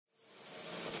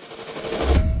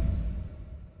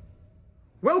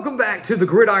Welcome back to the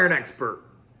Gridiron Expert.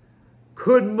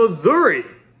 Could Missouri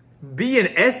be an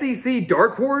SEC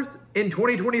Darkhorse in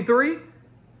 2023?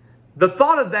 The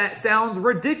thought of that sounds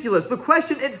ridiculous. The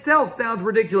question itself sounds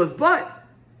ridiculous, but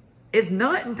it's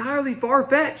not entirely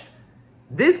far-fetched.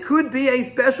 This could be a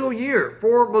special year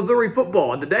for Missouri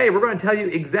football, and today we're going to tell you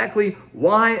exactly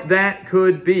why that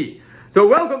could be. So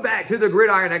welcome back to the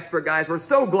Gridiron Expert, guys. We're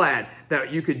so glad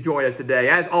that you could join us today.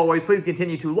 As always, please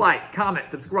continue to like, comment,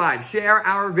 subscribe, share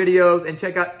our videos, and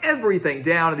check out everything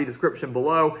down in the description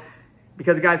below.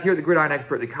 Because, guys, here at the Gridiron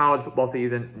Expert, the college football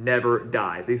season never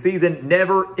dies. The season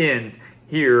never ends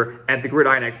here at the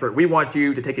Gridiron Expert. We want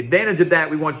you to take advantage of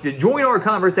that. We want you to join our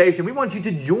conversation. We want you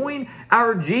to join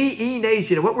our GE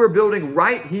Nation and what we're building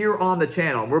right here on the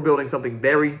channel. We're building something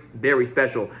very, very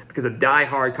special because of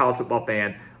die-hard college football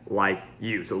fans like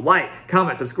you. So like,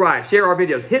 comment, subscribe, share our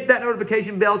videos, hit that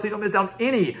notification bell so you don't miss out on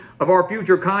any of our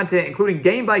future content, including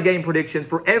game-by-game predictions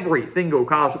for every single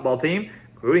college football team,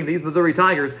 including these Missouri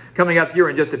Tigers, coming up here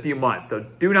in just a few months. So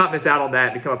do not miss out on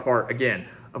that. Become a part, again,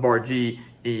 of our GE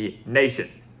Nation.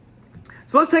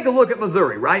 So let's take a look at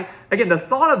Missouri, right? Again, the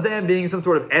thought of them being some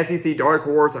sort of SEC dark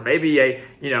horse or maybe a,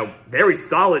 very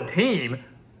solid team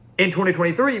in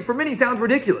 2023, for many sounds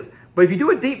ridiculous. But if you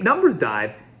do a deep numbers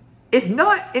dive, it's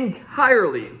not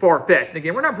entirely far-fetched. And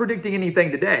again, we're not predicting anything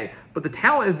today, but the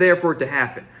talent is there for it to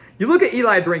happen. You look at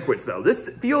Eli Drinkwitz, though. This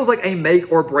feels like a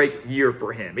make-or-break year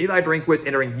for him. Eli Drinkwitz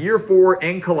entering year 4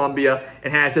 in Columbia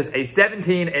and has just a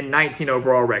 17-19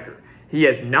 overall record. He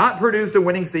has not produced a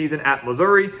winning season at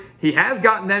Missouri. He has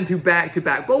gotten them to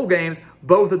back-to-back bowl games,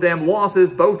 both of them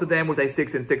losses, both of them with a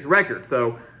 6-6 record.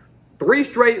 So 3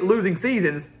 straight losing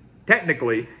seasons,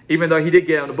 technically, even though he did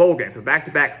get on the bowl game. So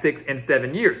back-to-back 6 and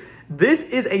 7 years. This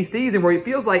is a season where it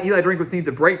feels like Eli Drinkwitz needs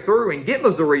to break through and get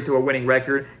Missouri to a winning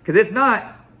record, because if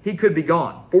not, he could be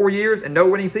gone. 4 years and no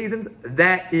winning seasons,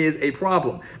 that is a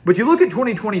problem. But you look at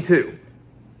 2022,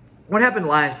 what happened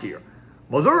last year?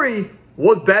 Missouri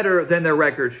was better than their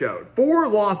record showed. 4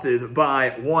 losses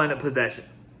by 1 possession.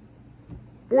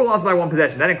 4 losses by 1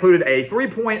 possession. That included a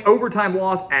 3-point overtime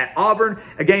loss at Auburn,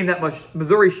 a game that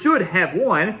Missouri should have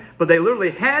won, but they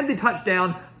literally had the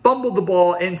touchdown, fumbled the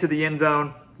ball into the end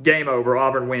zone. Game over.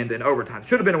 Auburn wins in overtime.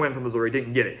 Should have been a win for Missouri.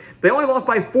 Didn't get it. They only lost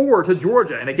by 4 to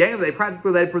Georgia in a game that they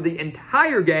practically led for the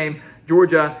entire game.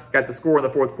 Georgia got the score in the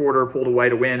 4th quarter, pulled away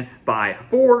to win by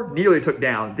 4. Nearly took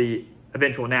down the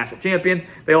eventual national champions.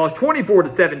 They lost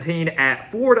 24-17 at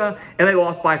Florida, and they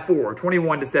lost by 4,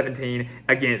 21-17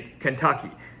 against Kentucky.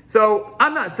 So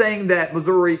I'm not saying that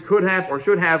Missouri could have or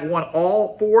should have won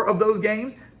all 4 of those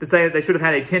games to say that they should have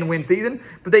had a 10-win season,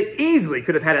 but they easily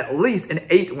could have had at least an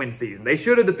 8-win season. They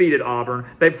should have defeated Auburn.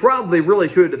 They probably really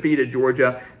should have defeated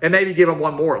Georgia and maybe give them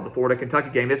one more of the Florida-Kentucky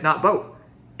game, if not both.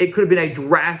 It could have been a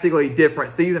drastically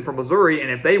different season for Missouri, and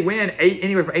if they win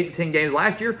anywhere from 8 to 10 games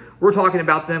last year, we're talking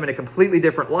about them in a completely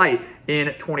different light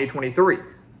in 2023.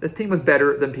 This team was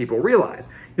better than people realize.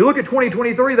 You look at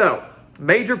 2023, though,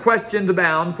 major questions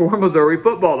abound for Missouri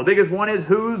football. The biggest one is,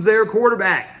 who's their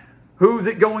quarterback? Who's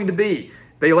it going to be?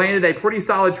 They landed a pretty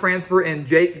solid transfer in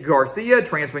Jake Garcia,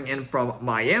 transferring in from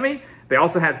Miami. They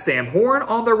also have Sam Horn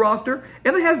on their roster,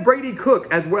 and they have Brady Cook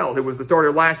as well, who was the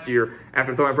starter last year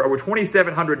after throwing for over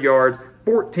 2,700 yards,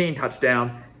 14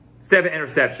 touchdowns, 7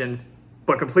 interceptions,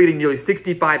 but completing nearly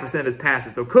 65% of his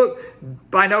passes. So Cook,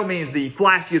 by no means the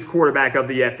flashiest quarterback of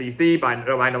the SEC, by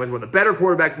no means one of the better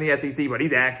quarterbacks in the SEC, but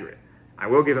he's accurate. I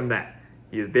will give him that.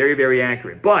 He is very, very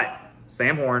accurate. But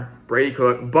Sam Horn, Brady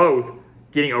Cook, both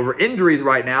getting over injuries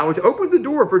right now, which opens the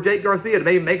door for Jake Garcia to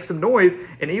maybe make some noise.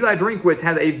 And Eli Drinkwitz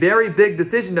has a very big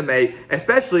decision to make,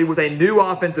 especially with a new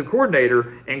offensive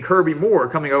coordinator and Kirby Moore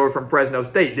coming over from Fresno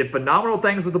State. Did phenomenal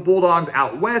things with the Bulldogs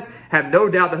out west. Have no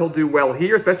doubt that he'll do well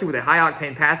here, especially with a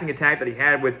high-octane passing attack that he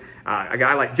had with a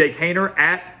guy like Jake Haener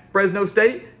at Fresno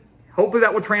State. Hopefully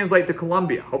that will translate to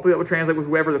Columbia. Hopefully that will translate with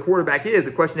whoever the quarterback is.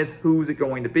 The question is, who's it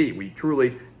going to be? We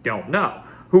truly don't know.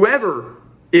 Whoever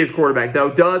is quarterback, though,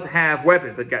 does have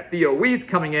weapons. They've got Theo Weiss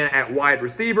coming in at wide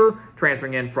receiver,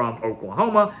 transferring in from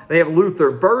Oklahoma. They have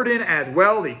Luther Burden as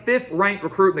well, the 5th-ranked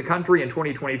recruit in the country in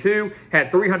 2022.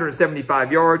 Had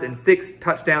 375 yards and 6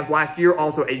 touchdowns last year.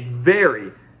 Also a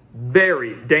very,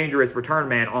 very dangerous return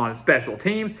man on special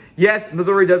teams. Yes,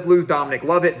 Missouri does lose Dominic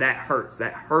Lovett. That hurts.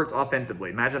 That hurts offensively.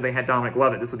 Imagine if they had Dominic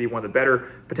Lovett. This would be one of the better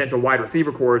potential wide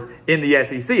receiver cores in the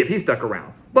SEC if he stuck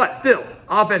around. But still,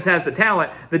 Offense has the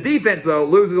talent. The defense, though,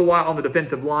 loses a lot on the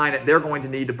defensive line. They're going to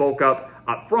need to bulk up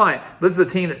front. This is a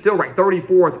team that still ranked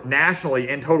 34th nationally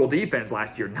in total defense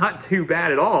last year. Not too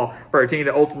bad at all for a team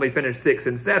that ultimately finished 6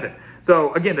 and 7.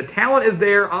 So, again, the talent is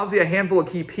there. Obviously, a handful of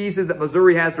key pieces that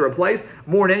Missouri has to replace.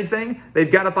 More than anything,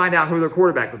 they've got to find out who their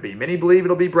quarterback would be. Many believe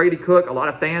it'll be Brady Cook. A lot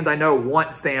of fans I know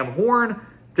want Sam Horn.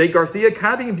 Jake Garcia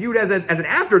kind of being viewed as an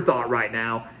afterthought right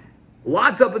now.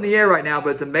 Lots up in the air right now, but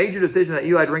it's a major decision that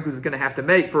Eli Drinkwitz is going to have to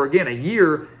make for, again, a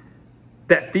year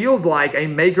that feels like a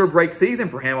make-or-break season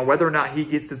for him on whether or not he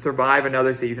gets to survive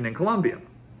another season in Columbia.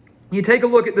 You take a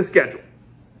look at the schedule.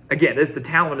 Again, the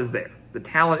talent is there. The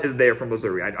talent is there from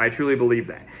Missouri. I truly believe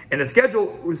that. And the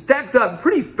schedule stacks up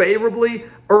pretty favorably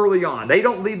early on. They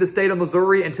don't leave the state of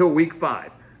Missouri until week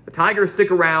 5. The Tigers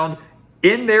stick around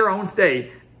in their own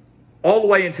state all the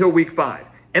way until week 5.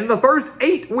 In the first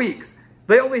 8 weeks,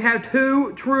 they only have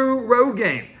 2 true road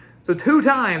games. So 2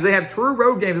 times they have true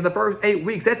road games in the first 8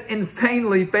 weeks. That's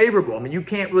insanely favorable. I mean, you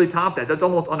can't really top that. That's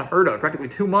almost unheard of. Practically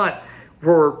 2 months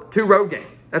for 2 road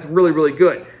games. That's really, really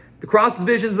good. The cross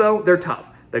divisions, though, they're tough.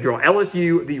 They draw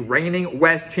LSU, the reigning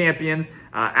West champions,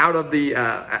 out of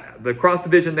the cross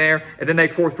division there, and then they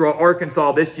force draw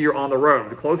Arkansas this year on the road. It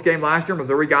was a close game last year.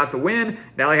 Missouri got the win.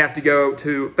 Now they have to go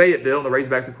to Fayetteville, and the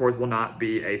Razorbacks, of course, will not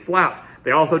be a slouch.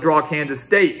 They also draw Kansas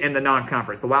State in the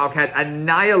non-conference. The Wildcats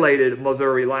annihilated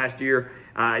Missouri last year.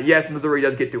 Yes, Missouri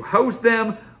does get to host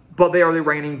them, but they are the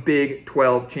reigning Big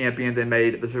 12 champions and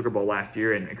made the Sugar Bowl last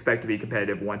year and expect to be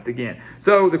competitive once again.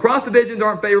 So the cross divisions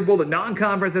aren't favorable. The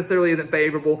non-conference necessarily isn't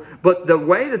favorable, but the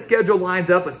way the schedule lines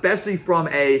up, especially from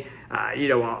a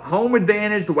home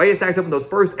advantage, the way it stacks up in those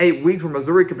first 8 weeks where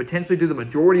Missouri could potentially do the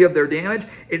majority of their damage,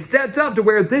 it sets up to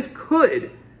where this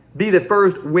could be the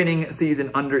first winning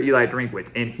season under Eli Drinkwitz,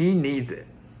 and he needs it.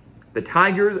 The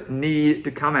Tigers need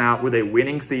to come out with a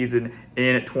winning season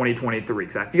in 2023.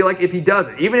 Because I feel like if he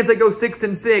doesn't, even if they go 6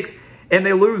 and 6 and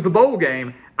they lose the bowl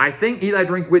game, I think Eli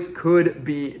Drinkwitz could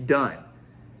be done.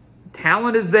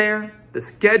 Talent is there. The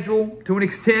schedule, to an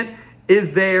extent,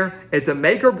 is there. It's a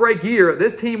make-or-break year.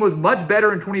 This team was much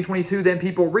better in 2022 than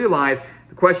people realize.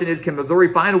 The question is, can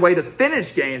Missouri find a way to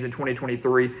finish games in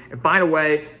 2023 and find a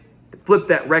way to flip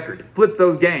that record, to flip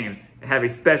those games, and have a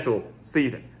special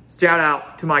season? Shout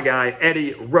out to my guy,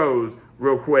 Eddie Rose,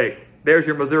 real quick. There's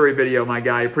your Missouri video, my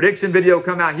guy. Prediction video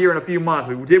come out here in a few months.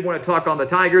 We did want to talk on the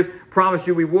Tigers. Promise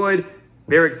you we would.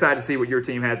 Very excited to see what your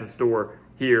team has in store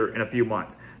here in a few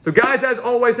months. So guys, as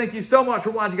always, thank you so much for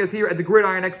watching us here at the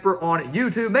Gridiron Expert on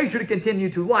YouTube. Make sure to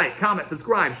continue to like, comment,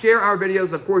 subscribe, share our videos,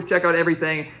 and of course, check out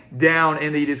everything down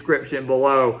in the description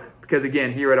below. Because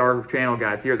again, here at our channel,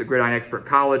 guys, here at the Gridiron Expert,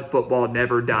 college football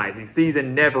never dies. The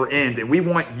season never ends, and we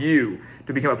want you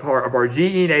to become a part of our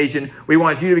GE Nation. We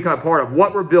want you to become a part of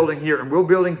what we're building here, and we're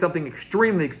building something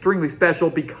extremely, extremely special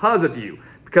because of you,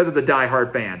 because of the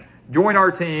diehard fans. Join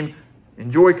our team,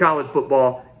 enjoy college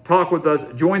football, talk with us,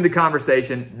 join the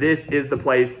conversation. This is the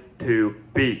place to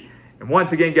be. And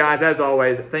once again, guys, as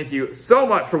always, thank you so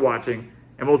much for watching,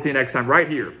 and we'll see you next time right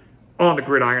here on the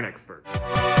Gridiron Expert.